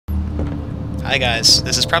Hi guys,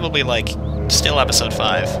 this is probably, like, still episode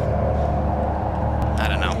 5. I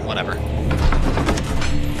don't know, whatever.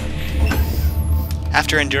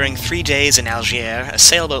 After enduring 3 days in Algiers, a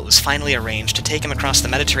sailboat was finally arranged to take him across the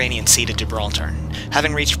Mediterranean Sea to Gibraltar.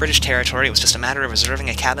 Having reached British territory, it was just a matter of reserving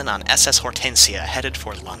a cabin on SS Hortensia, headed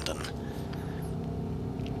for London.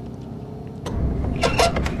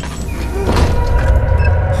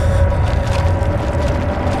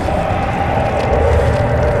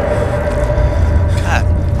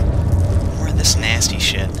 Nasty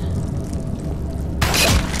shit.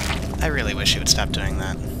 I really wish he would stop doing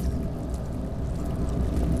that.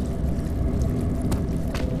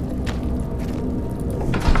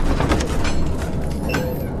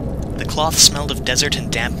 The cloth smelled of desert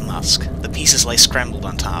and damp musk. The pieces lay scrambled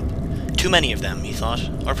on top. Too many of them, he thought,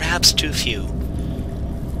 or perhaps too few.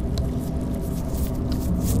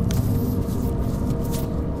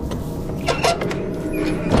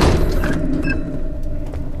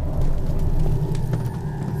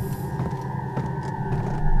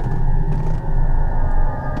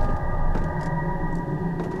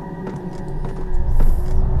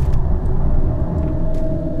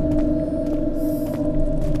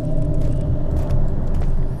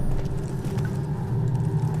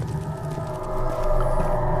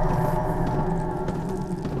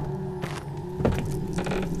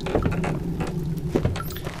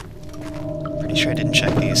 Sure I didn't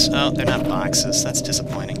check these. Oh, they're not boxes. That's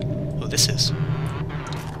disappointing. Oh, this is.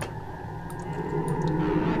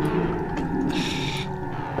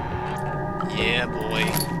 Yeah, boy.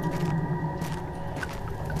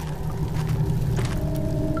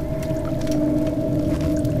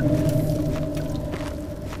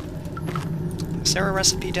 Is there a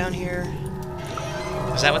recipe down here?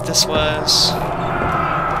 Is that what this was?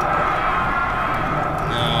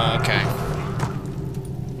 Oh, okay.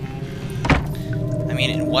 I mean,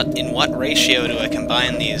 in what ratio do I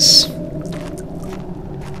combine these?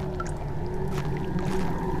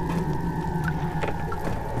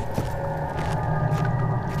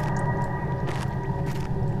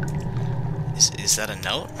 Is that a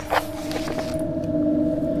note?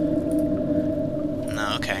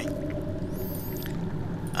 No, okay.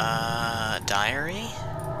 Diary?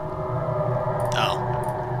 Oh.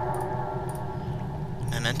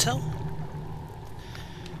 Memento?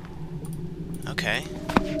 Okay.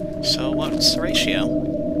 So what's the ratio?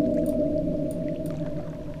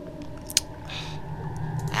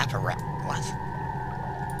 What?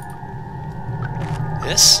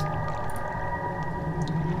 This?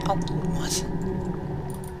 Oh, what?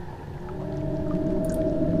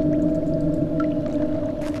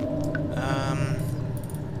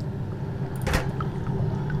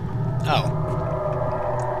 Oh.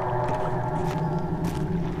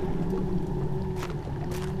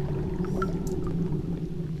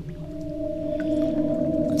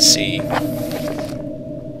 Let's see.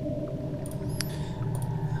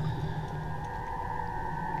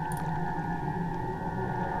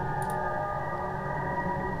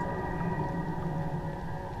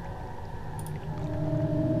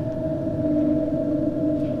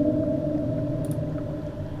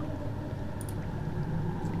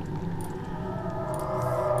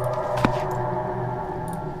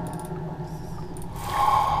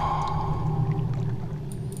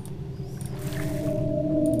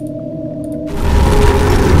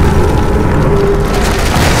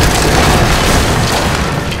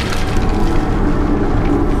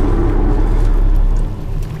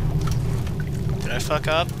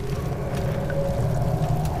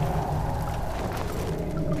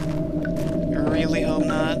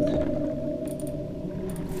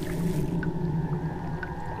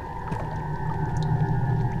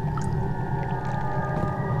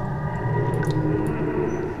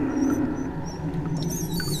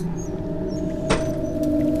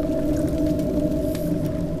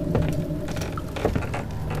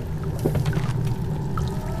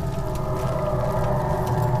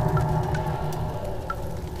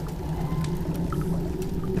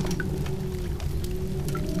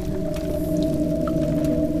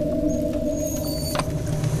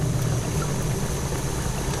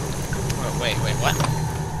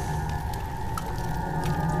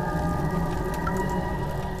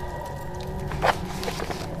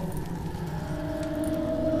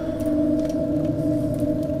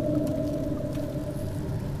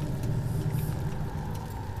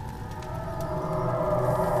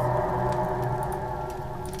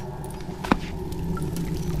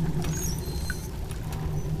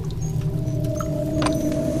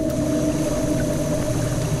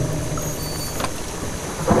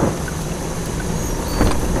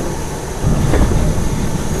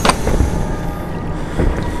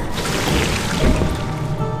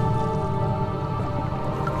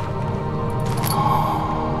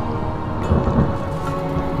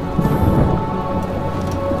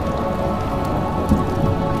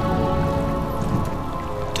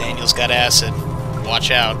 Eagle's got acid.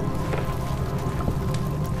 Watch out.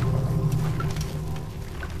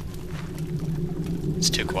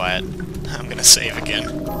 It's too quiet. I'm gonna save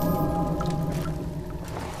again.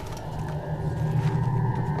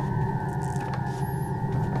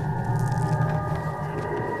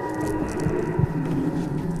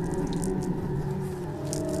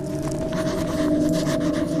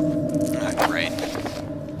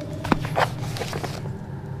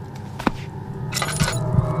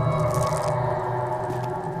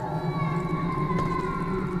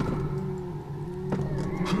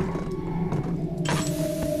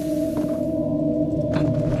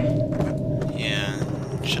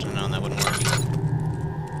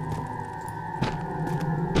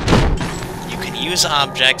 Use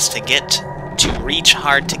objects to reach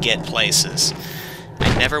hard-to-get places.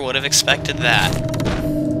 I never would have expected that.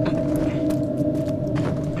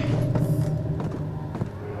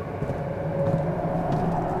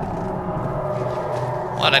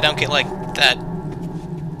 What, I don't get, like, that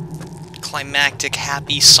climactic,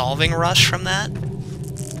 happy solving rush from that?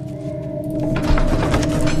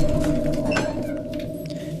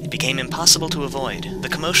 It became impossible to avoid. The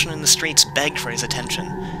commotion in the streets begged for his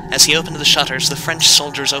attention. As he opened the shutters, the French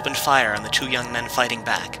soldiers opened fire on the two young men fighting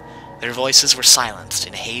back. Their voices were silenced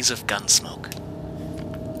in a haze of gunsmoke.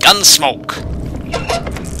 Gunsmoke!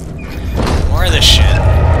 More of this shit.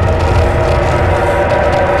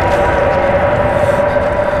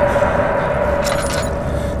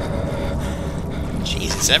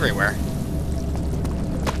 Jeez, it's everywhere.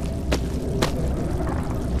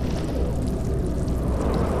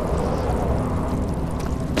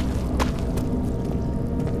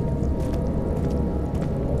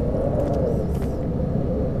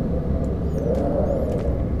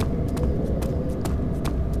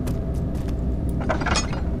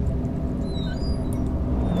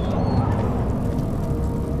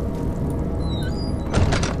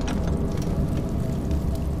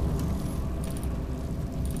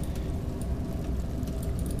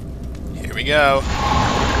 Here we go.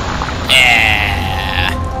 Yeah.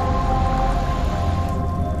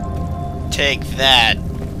 Take that,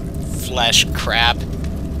 flesh crap.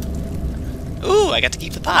 Ooh, I got to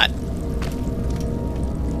keep the pot.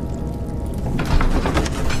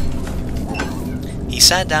 He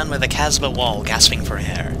sat down by the Casbah wall, gasping for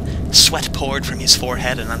air. Sweat poured from his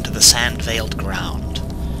forehead and onto the sand-veiled ground.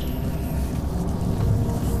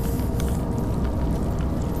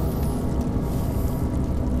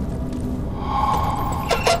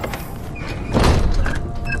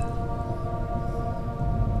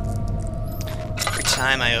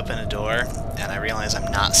 Time I open a door and I realize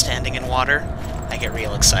I'm not standing in water, I get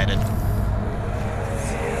real excited.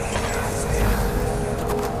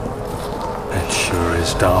 It sure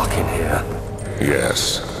is dark in here.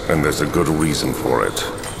 Yes, and there's a good reason for it.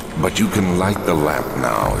 But you can light the lamp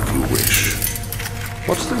now if you wish.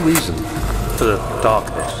 What's the reason for the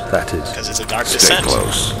darkness, that is? Because it's a dark Stay descent.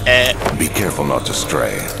 close. Be careful not to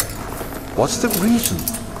stray. What's the reason?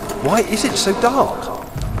 Why is it so dark?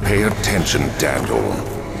 Pay attention, Daniel.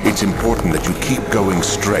 It's important that you keep going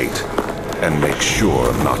straight and make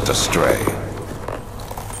sure not to stray.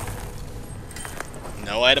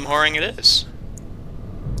 No item whoring it is.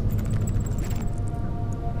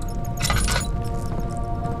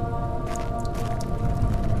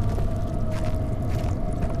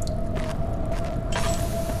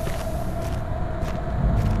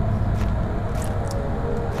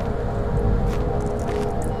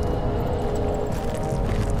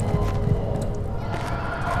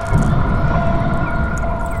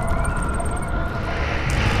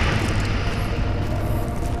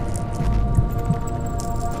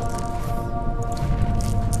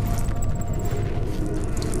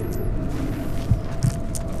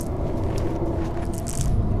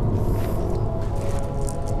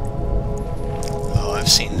 I've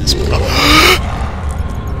seen this before.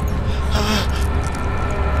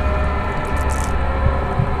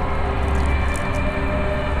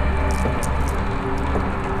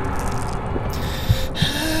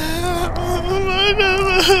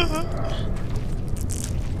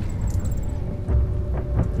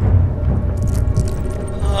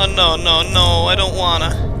 Oh no, no, no, I don't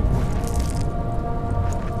wanna.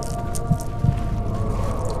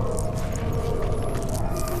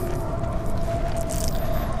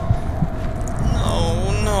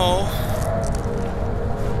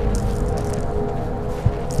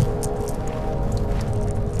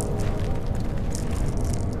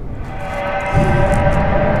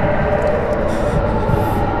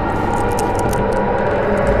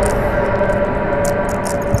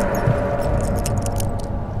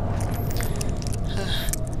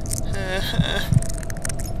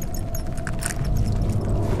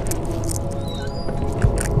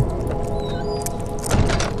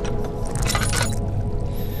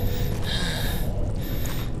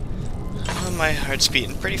 heart's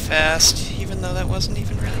beating pretty fast, even though that wasn't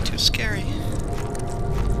even really too scary.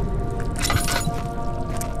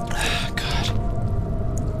 God.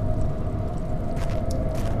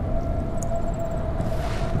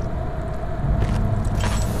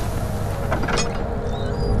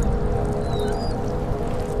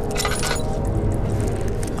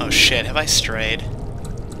 Oh shit, have I strayed?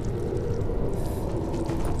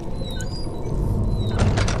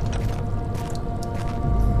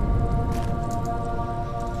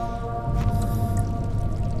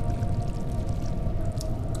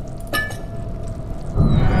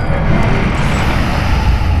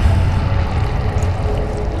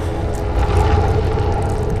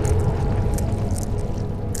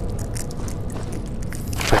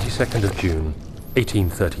 Of June,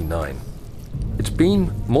 1839. It's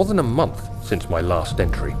been more than a month since my last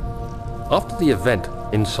entry. After the event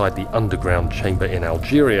inside the underground chamber in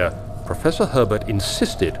Algeria, Professor Herbert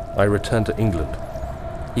insisted I return to England.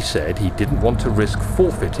 He said he didn't want to risk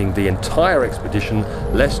forfeiting the entire expedition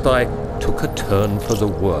lest I took a turn for the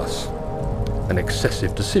worse. An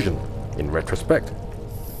excessive decision, in retrospect.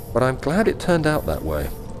 But I'm glad it turned out that way.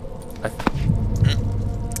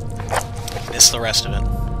 Missed the rest of it.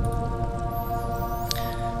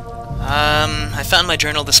 I found my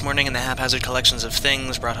journal this morning in the haphazard collections of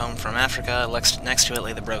things brought home from Africa. Next to it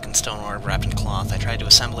lay the broken stone orb wrapped in cloth. I tried to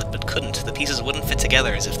assemble it, but couldn't. The pieces wouldn't fit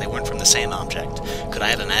together as if they weren't from the same object. Could I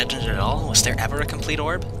have imagined it at all? Was there ever a complete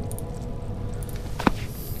orb?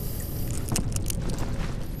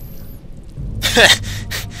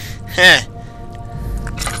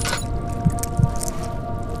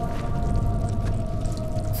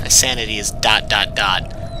 My sanity is ...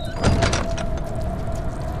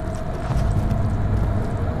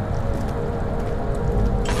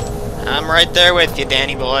 I'm right there with you,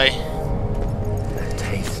 Danny boy. That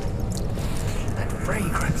taste, that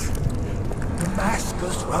fragrance,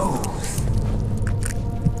 Damascus rose.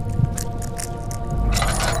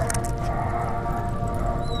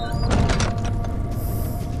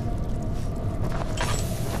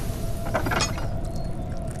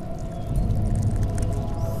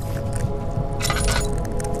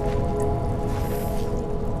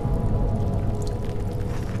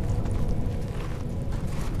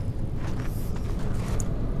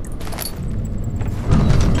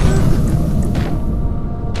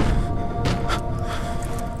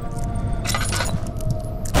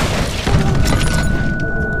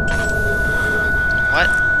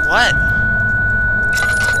 What?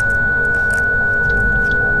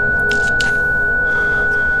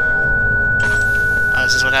 Oh,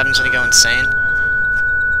 is this what happens when you go insane?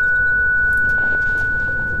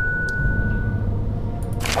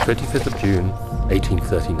 "25th of June,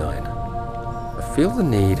 1839. I feel the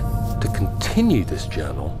need to continue this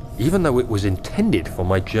journal, even though it was intended for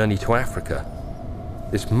my journey to Africa.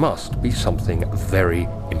 This must be something very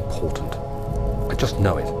important. I just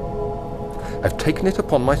know it. I've taken it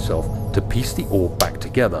upon myself to piece the orb back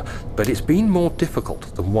together, but it's been more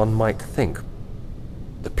difficult than one might think.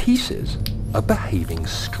 The pieces are behaving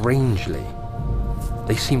strangely.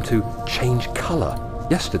 They seem to change color.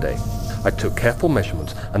 Yesterday, I took careful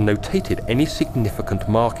measurements and notated any significant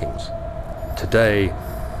markings. Today,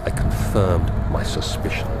 I confirmed my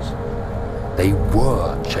suspicions. They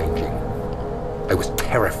were changing. I was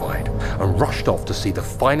terrified and rushed off to see the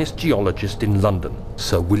finest geologist in London,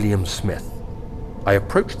 Sir William Smith. I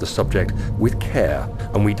approached the subject with care,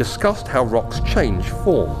 and we discussed how rocks change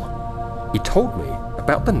form. He told me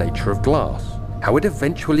about the nature of glass, how it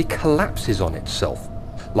eventually collapses on itself,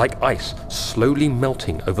 like ice slowly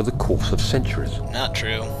melting over the course of centuries. Not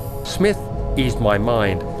true. Smith eased my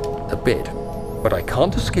mind a bit, but I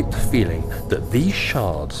can't escape the feeling that these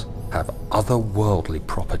shards have otherworldly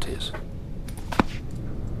properties.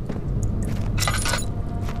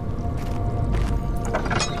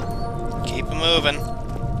 Keep it moving.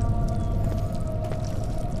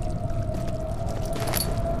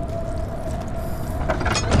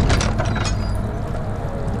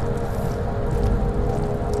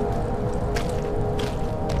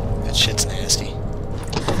 That shit's nasty.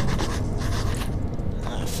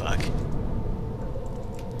 Oh, fuck.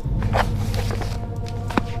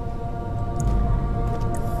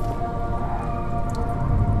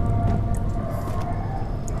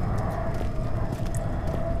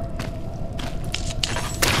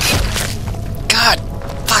 God!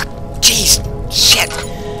 Fuck! Jeez! Shit!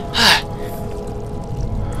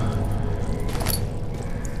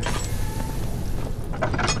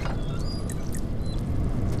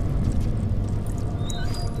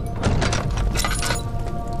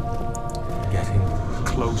 Getting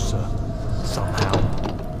closer, somehow.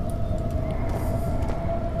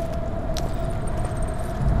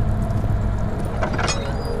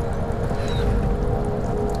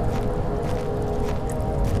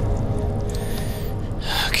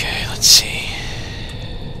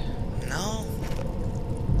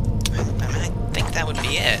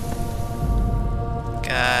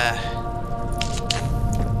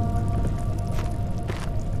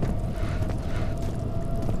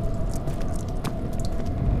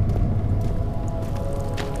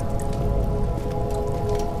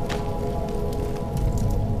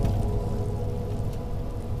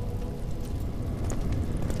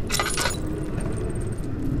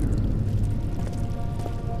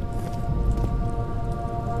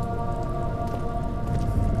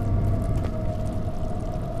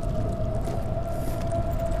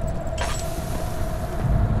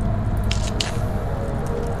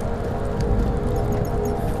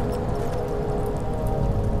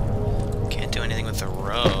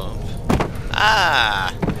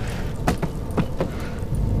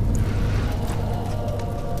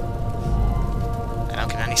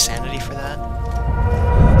 sanity for that?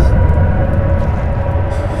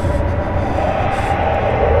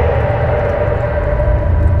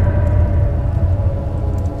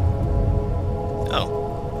 Oh.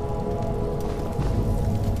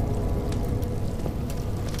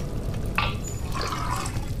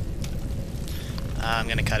 I'm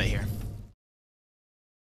gonna cut it here.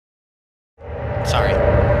 Sorry.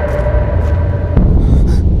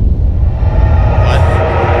 What?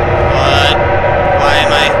 What? Why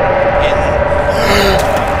am I in...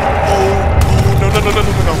 Oh, no, no, no, no, no,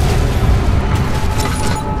 no, no.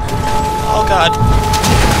 Oh, God.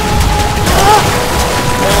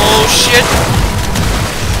 Oh, shit.